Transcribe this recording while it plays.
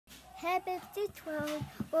Happy 12.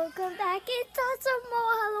 Welcome back. It's awesome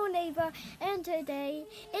more Hello Neighbor, and today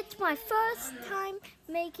it's my first time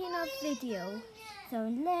making a video.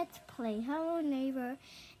 So let's play Hello Neighbor,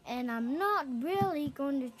 and I'm not really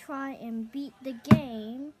going to try and beat the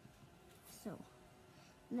game. So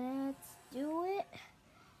let's do it.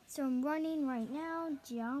 So I'm running right now.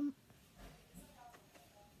 Jump.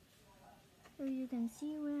 So you can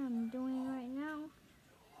see what I'm doing right now.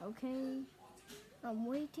 Okay. I'm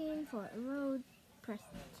waiting for a load, press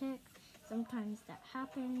check. Sometimes that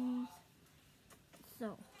happens.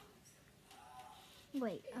 So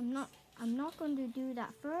wait, I'm not going to do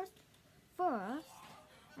that first. First,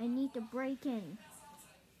 I need to break in.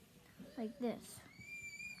 Like this.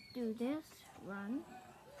 Do this, run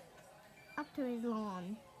up to his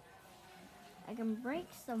lawn. I can break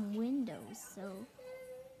some windows, so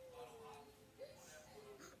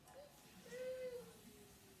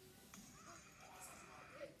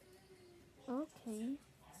okay.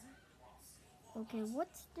 Okay,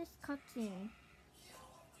 what's this cutscene?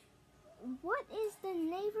 What is the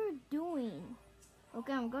neighbor doing?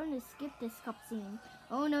 Okay, I'm going to skip this cutscene.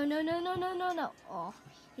 Oh, no. Oh,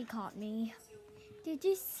 he caught me. Did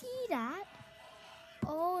you see that?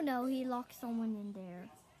 Oh, no, he locked someone in there.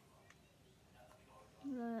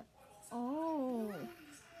 Oh,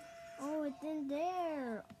 it's in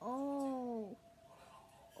there. Oh,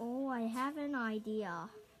 I have an idea.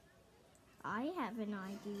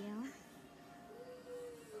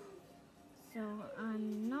 So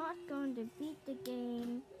I'm not going to beat the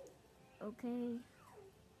game. Okay,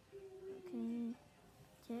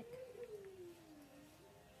 check.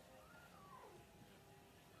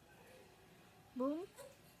 Boom.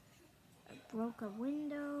 I broke a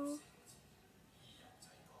window.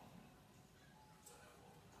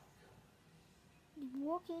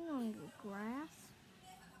 Walking on the grass?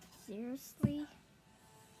 Seriously?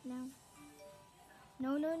 No.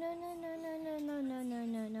 No.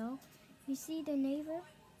 You see the neighbor?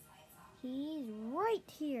 He's right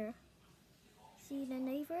here. See the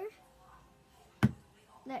neighbor?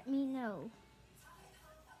 Let me know.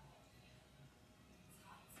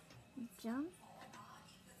 Jump.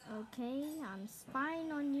 Okay, I'm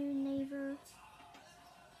spying on you, neighbor.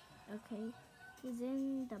 Okay, he's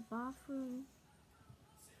in the bathroom.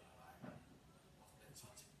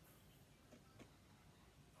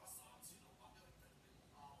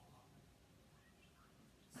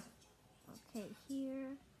 Okay,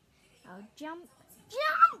 here. I'll jump.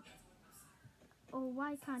 Jump! Oh,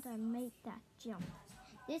 why can't I make that jump?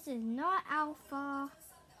 This is not alpha.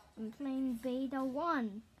 I'm playing beta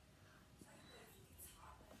 1.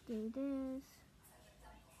 Do this.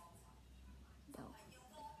 No.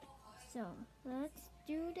 So, let's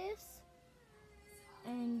do this.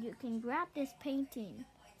 And you can grab this painting.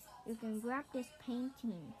 And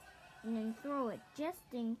then throw it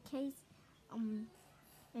just in case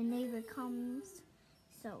a neighbor comes.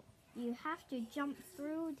 So you have to jump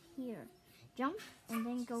through here. Jump and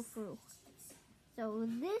then go through. So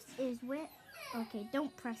this is where, okay,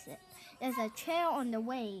 don't press it. There's a chair on the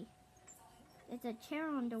way. I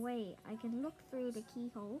can look through the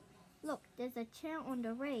keyhole. Look, there's a chair on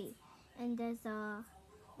the way, and there's a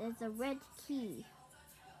red key.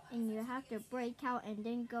 And you have to break out and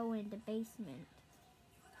then go in the basement.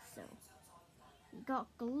 So, you got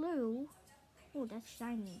glue. Oh, that's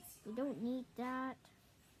shiny. We don't need that.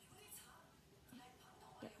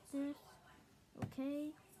 Get this.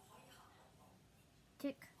 Okay.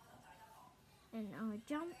 Tick. And I'll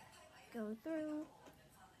jump. Go through.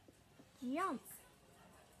 Jump.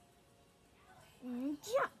 And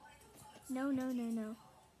jump. No. No.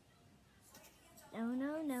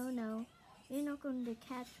 You're not going to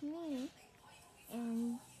catch me.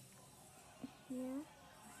 And here.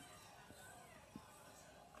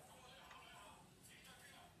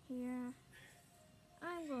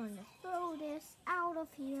 I'm going to throw this out of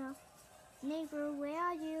here. Neighbor, where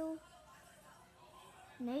are you?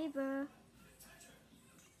 Neighbor,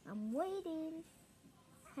 I'm waiting.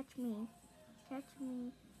 Catch me.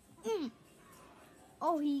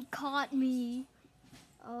 Oh, he caught me.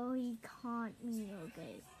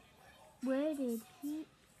 Okay. Where did he?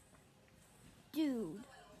 Dude,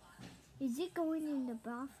 is he going in the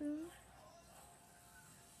bathroom?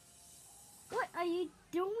 What are you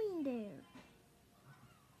doing there?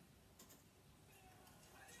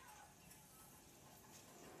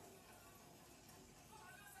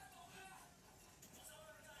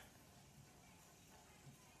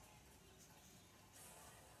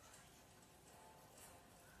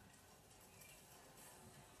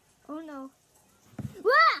 Oh no.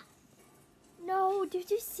 Ah! No, did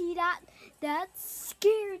you see that? That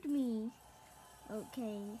scared me.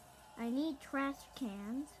 Okay, I need trash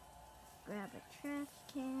cans. Grab a trash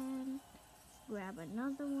can. Grab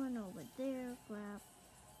another one over there. Grab.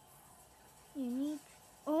 You need.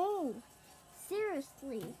 Oh!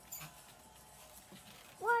 Seriously.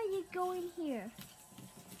 Why are you going here?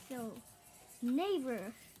 So,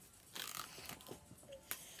 neighbor.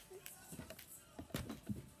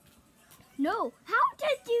 No! How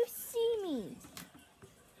did you see me?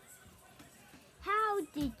 How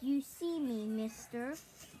did you see me, mister?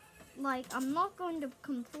 Like, I'm not going to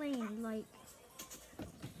complain, like,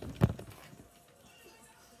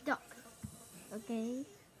 duck, okay?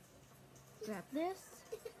 Grab this,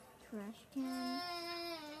 trash can.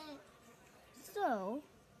 So,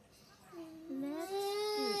 let's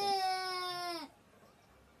do this.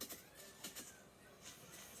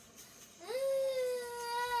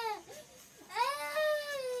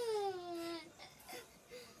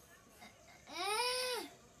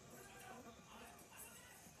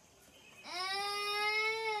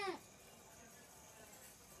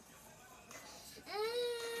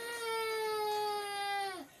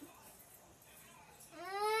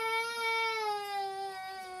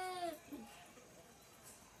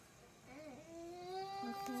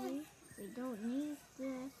 Okay, we don't need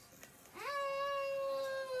this.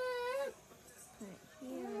 Put it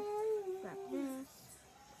here. Grab this.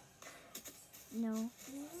 No.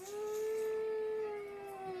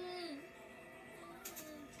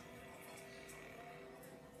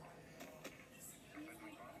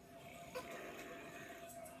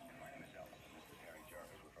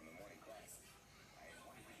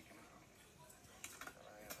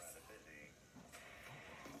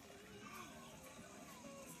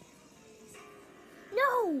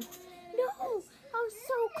 No! No! I was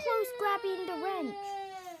so close grabbing the wrench.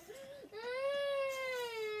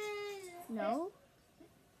 No?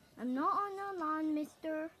 I'm not on the lawn,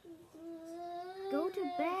 mister. Go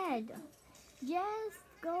to bed. Just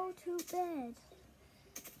go to bed.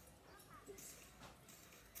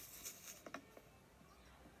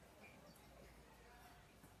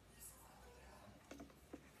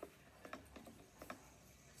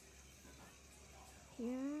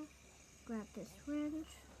 Here, grab this wrench.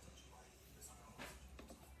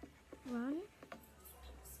 Run.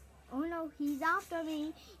 Oh no, he's after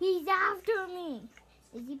me. He's after me.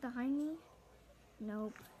 Is he behind me?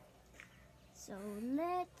 Nope. So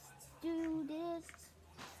let's do this.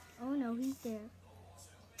 Oh no, he's there.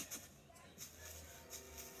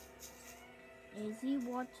 Is he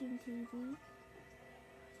watching TV?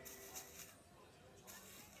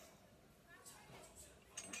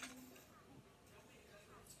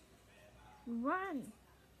 Run!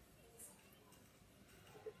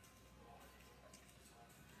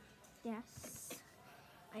 Yes.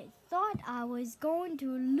 I thought I was going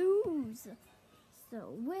to lose.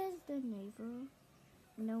 So where's the neighbor?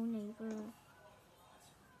 No neighbor.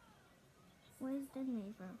 Where's the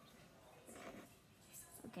neighbor?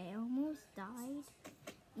 Okay, I almost died.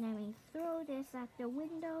 Let me throw this at the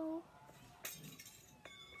window.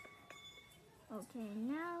 Okay,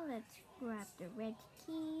 now let's grab the red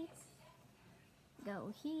key.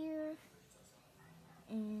 Go here.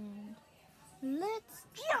 And let's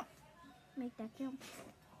jump! Make that jump.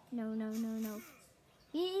 No, no, no, no.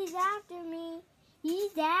 He's after me.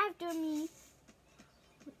 He's after me.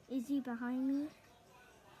 Is he behind me?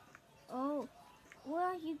 Oh, where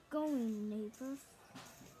are you going, neighbor?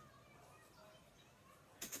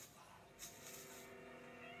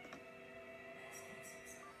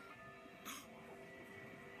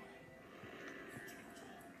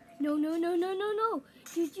 No, no, no, no, no, no.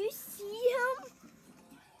 Did you see him?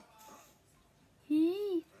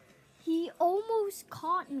 He almost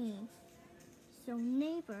caught me. So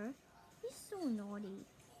neighbor, he's so naughty.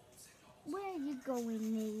 Where are you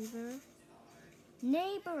going, neighbor?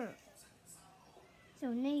 Neighbor.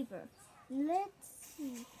 So neighbor, let's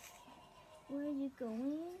see. Where are you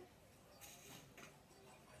going?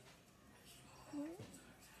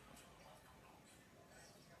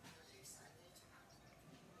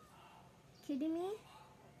 Kidding me?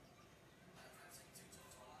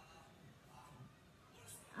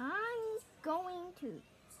 I'm going to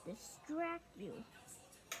distract you.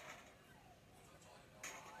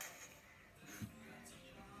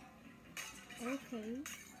 Okay.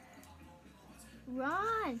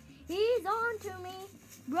 Run! He's on to me.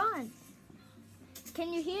 Run!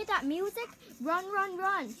 Can you hear that music? Run, run,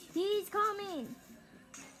 run! He's coming!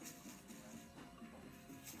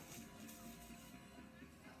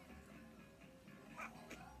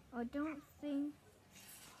 I don't think...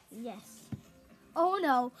 Yes. Oh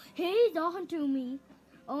no! He's on to me!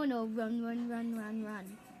 Oh no! Run, run, run, run,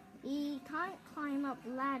 run! He can't climb up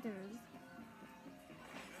ladders.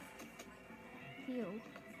 healed.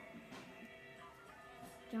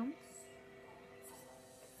 Jump.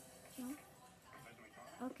 Jump.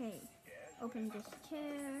 Okay. Open this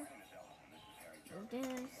chair. Do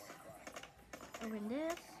this. Open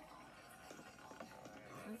this.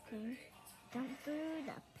 Okay. Jump through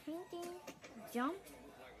the painting. Jump.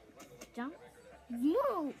 Jump.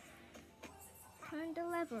 Move! Turn the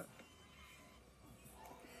lever.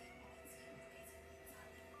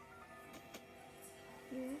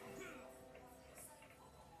 Here.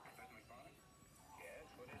 Yes,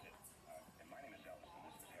 what is it? My name is Ellison.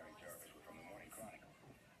 This is Harry Jarvis. We're from the Morning Chronicle. I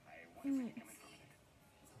wonder if you come in for a minute.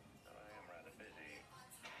 I am rather busy.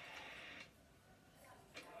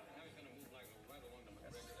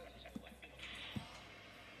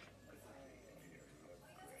 Great.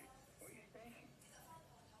 Where are you staying?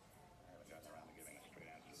 I haven't gotten around to giving a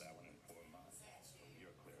straight answer to that one in 4 months.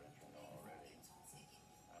 You're clear answer no already.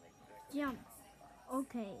 I'm exactly. Jump.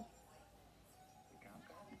 Okay.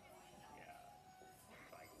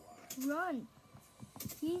 Run.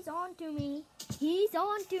 He's on to me. He's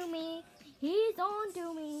on to me. He's on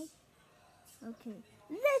to me. Okay.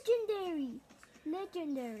 Legendary.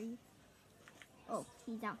 Legendary. Oh,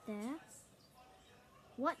 he's out there.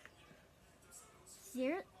 What?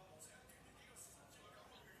 Serious?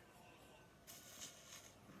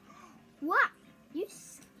 What? You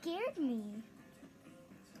scared me.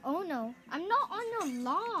 Oh no, I'm not on the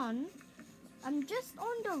lawn. I'm just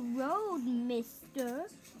on the road, mister.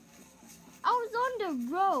 I was on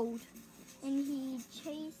the road and he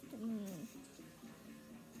chased me.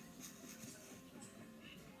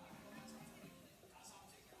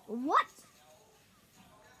 What?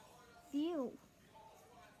 Phew.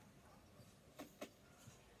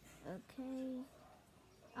 Okay.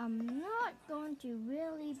 I'm not going to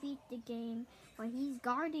really beat the game, but he's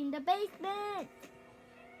guarding the basement.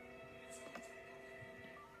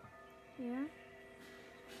 Here.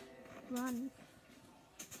 Run.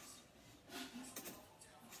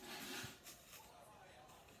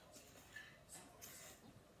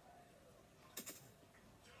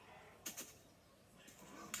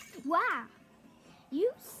 Wow,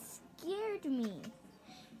 you scared me.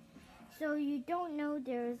 So you don't know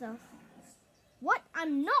there's a... What?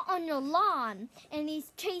 I'm not on your lawn and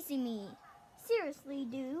he's chasing me. Seriously,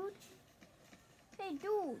 dude. Hey,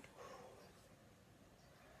 dude.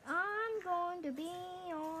 I'm going to be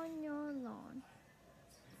on your lawn.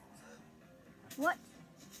 What?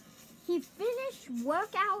 He finished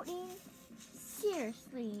workouting?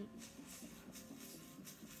 Seriously.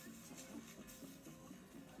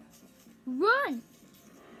 Run!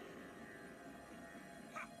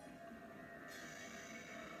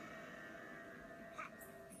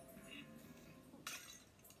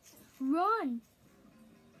 Run!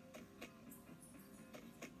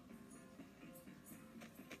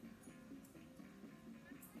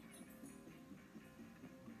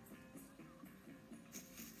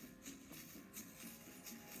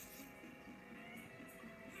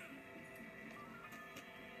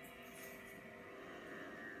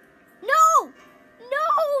 No! No!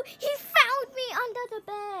 He found me under the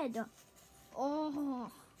bed!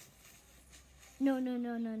 Oh. No, no,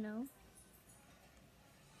 no, no, no.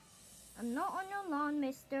 I'm not on your lawn,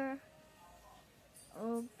 mister.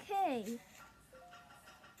 Okay.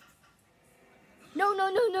 No, no,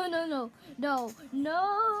 no, no, no, no. No,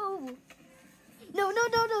 no. No, no,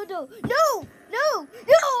 no, no, no. No, no,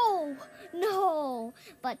 no, no.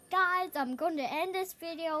 But guys, I'm going to end this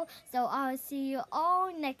video. So I'll see you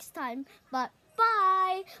all next time. But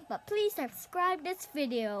bye. But please subscribe this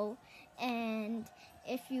video. And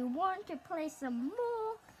if you want to play some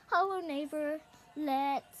more Hello Neighbor,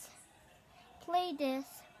 let's play this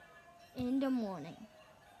in the morning.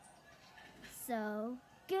 So,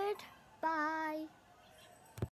 good.